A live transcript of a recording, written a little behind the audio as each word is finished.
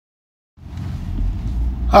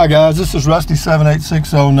Hi guys, this is Rusty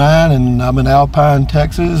 78609 and I'm in Alpine,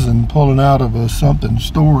 Texas and pulling out of a something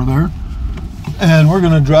store there. And we're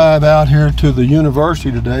going to drive out here to the university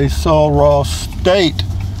today, Sul Ross State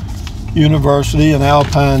University in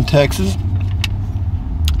Alpine, Texas.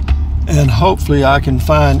 And hopefully I can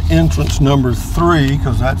find entrance number 3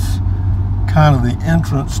 because that's kind of the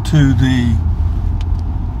entrance to the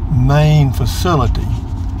main facility.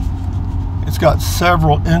 It's got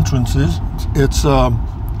several entrances. It's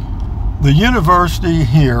the university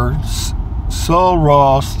here, Sul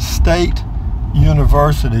Ross State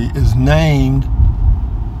University, is named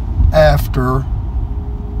after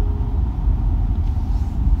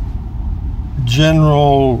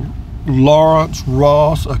General Lawrence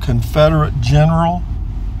Ross, a Confederate general.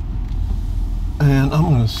 And I'm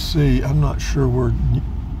going to see, I'm not sure where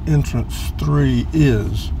entrance 3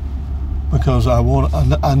 is because I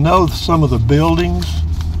know some of the buildings.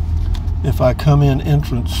 If I come in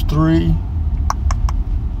entrance 3.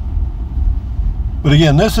 But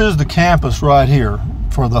again, this is the campus right here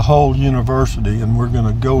for the whole university, and we're going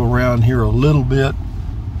to go around here a little bit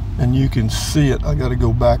and you can see it. I got to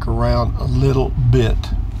go back around a little bit.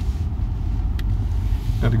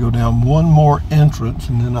 Got to go down one more entrance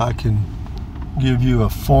and then I can give you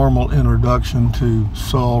a formal introduction to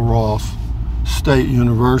Sul Ross State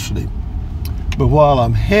University. But while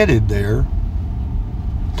I'm headed there,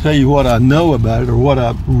 tell you what I know about it, or what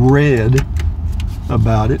I've read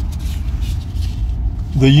about it.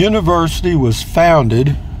 The university was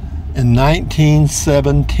founded in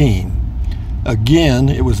 1917. Again,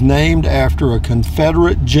 it was named after a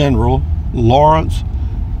Confederate general, Lawrence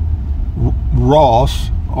Ross,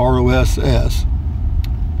 R-O-S-S.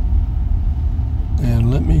 And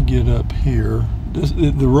let me get up here. This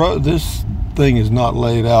thing is not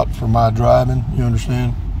laid out for my driving, you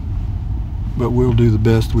understand? But we'll do the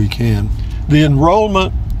best we can. The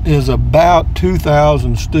enrollment is about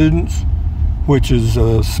 2,000 students, which is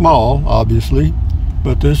small, obviously,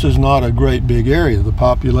 but this is not a great big area. The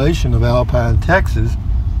population of Alpine, Texas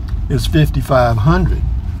is 5,500.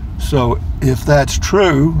 So if that's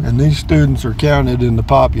true, and these students are counted in the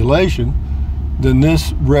population, then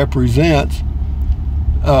this represents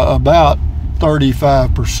about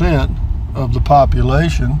 35% of the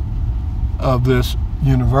population of this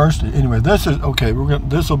university. Anyway, this is okay.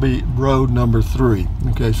 This will be road number 3.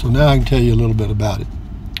 Okay, so now I can tell you a little bit about it.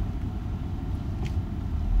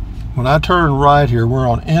 When I turn right here, we're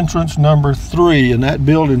on entrance number 3, and that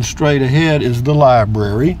building straight ahead is the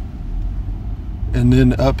library. And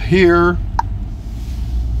then up here,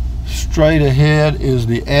 straight ahead is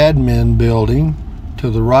the admin building. To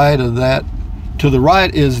the right of that, to the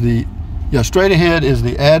right is the straight ahead is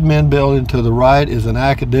the admin building. To the right is an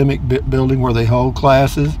academic building where they hold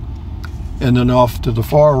classes. And then off to the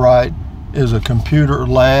far right is a computer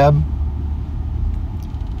lab.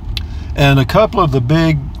 And a couple of the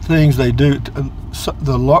big things they do,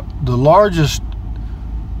 the largest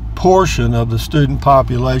portion of the student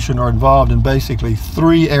population are involved in basically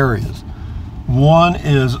 3 areas. One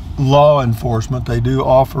is law enforcement. They do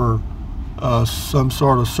offer some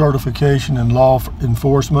sort of certification in law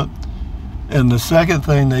enforcement. And the second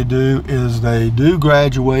thing they do is they do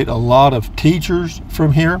graduate a lot of teachers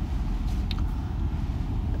from here.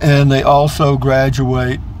 And they also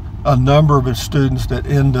graduate a number of students that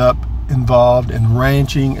end up involved in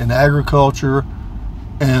ranching and agriculture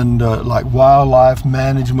and like wildlife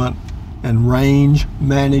management and range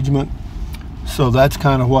management. So that's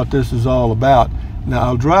kind of what this is all about. Now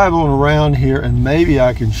I'll drive on around here and maybe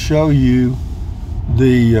I can show you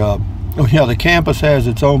the oh yeah, the campus has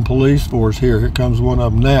its own police force here. Here comes one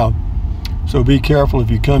of them now. So be careful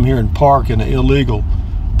if you come here and park in an illegal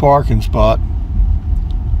parking spot.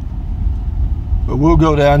 But we'll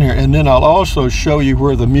go down here and then I'll also show you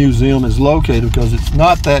where the museum is located because it's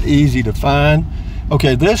not that easy to find.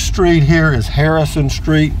 Okay, this street here is Harrison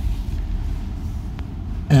Street.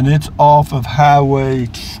 And it's off of highway,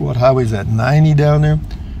 what highway is that, 90 down there?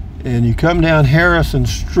 And you come down Harrison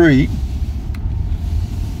Street,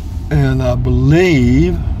 and I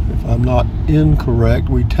believe, if I'm not incorrect,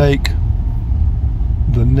 we take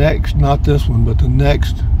the next, not this one, but the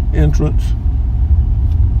next entrance.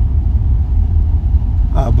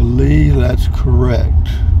 I believe that's correct.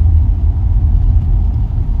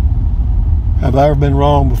 Have I ever been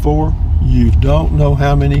wrong before? You don't know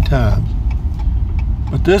how many times.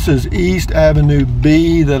 But this is East Avenue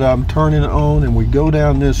B that I'm turning on, and we go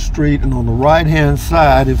down this street, and on the right hand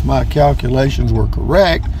side, if my calculations were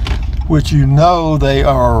correct, which you know they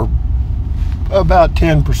are about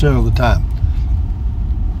 10% of the time,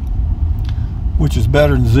 which is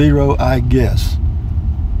better than zero, I guess.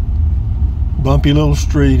 bumpy little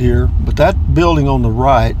street here. But that building on the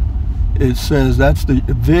right, it says that's the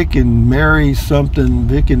Vic and Mary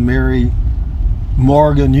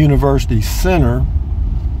Morgan University Center.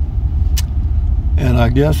 And I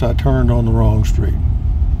guess I turned on the wrong street.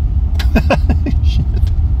 Shit.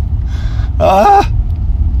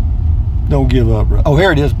 Don't give up. Oh,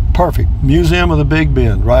 here it is. Perfect. Museum of the Big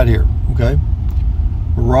Bend, right here. Okay.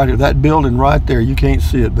 Right here. That building right there, you can't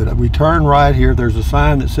see it, but we turn right here. There's a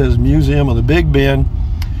sign that says Museum of the Big Bend.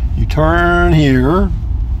 You turn here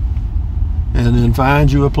and then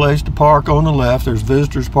find you a place to park on the left. There's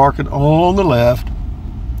visitors parking on the left.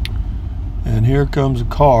 And here comes a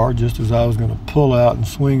car just as I was going to pull out and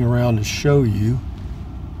swing around to show you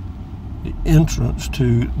the entrance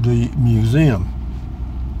to the museum.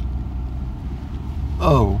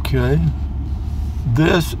 Okay.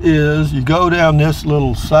 This is, you go down this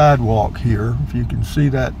little sidewalk here, if you can see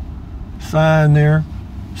that sign there.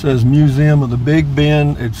 It says Museum of the Big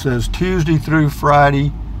Bend. It says Tuesday through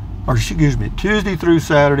Friday, or excuse me, Tuesday through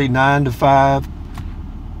Saturday, 9 to 5.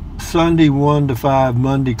 Sunday 1 to 5,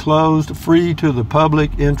 Monday closed, free to the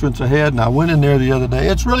public, entrance ahead. And I went in there the other day.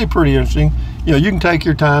 It's really pretty interesting. You know, you can take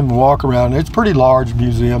your time and walk around. It's a pretty large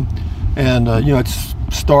museum, and you know, it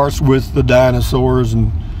starts with the dinosaurs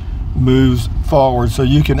and moves forward, so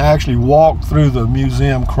you can actually walk through the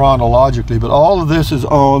museum chronologically. But all of this is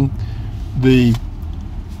on the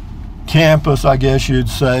campus, I guess you'd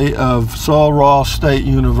say, of Sul Ross State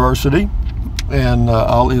University. And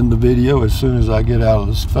I'll end the video as soon as I get out of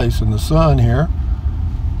this facing the sun here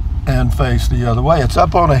and face the other way. It's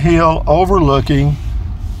up on a hill overlooking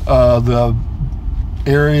the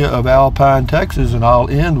area of Alpine, Texas, and I'll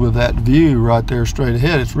end with that view right there straight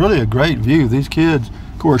ahead. It's really a great view. These kids,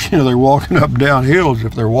 of course, you know, they're walking up and down hills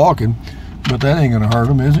if they're walking, but that ain't gonna hurt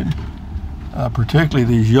them, is it? Particularly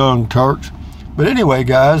these young Turks. But anyway,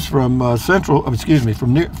 guys, from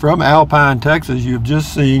from Alpine, Texas, you've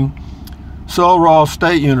just seen Sul Ross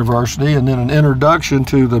State University, and then an introduction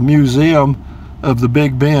to the Museum of the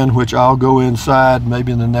Big Bend, which I'll go inside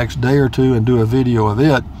maybe in the next day or two and do a video of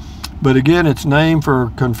it. But again, it's named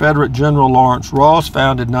for Confederate General Lawrence Ross,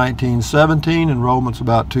 founded 1917, enrollment's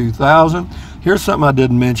about 2,000. Here's something I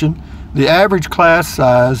didn't mention. The average class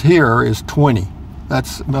size here is 20.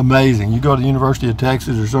 That's amazing. You go to the University of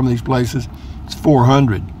Texas or some of these places, it's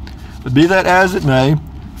 400. But be that as it may,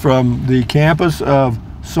 from the campus of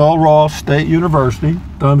Sul Ross State University,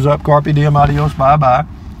 thumbs up, carpe diem, adios, bye-bye.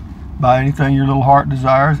 Buy anything your little heart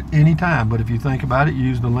desires anytime. But if you think about it,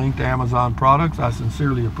 use the link to Amazon products. I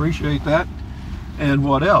sincerely appreciate that. And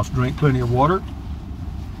what else? Drink plenty of water.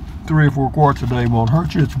 3 or 4 quarts a day won't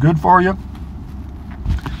hurt you. It's good for you.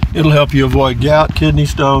 It'll help you avoid gout, kidney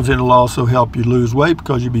stones. It'll also help you lose weight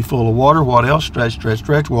because you'll be full of water. What else? Stretch, stretch,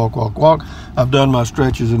 stretch, walk, walk, walk. I've done my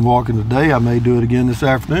stretches and walking today. I may do it again this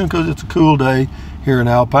afternoon because it's a cool day here in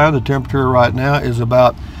Alpine. The temperature right now is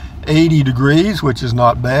about 80 degrees, which is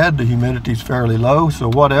not bad. The humidity is fairly low. So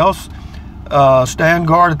what else? Stand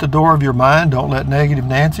guard at the door of your mind. Don't let negative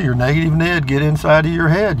Nancy or negative Ned get inside of your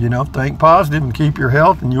head. You know, think positive and keep your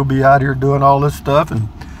health, and you'll be out here doing all this stuff and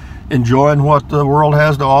enjoying what the world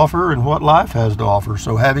has to offer and what life has to offer.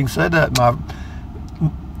 So having said that,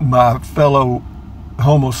 my fellow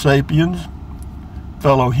Homo sapiens,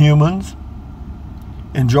 fellow humans,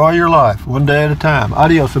 enjoy your life one day at a time.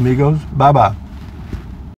 Adios, amigos. Bye-bye.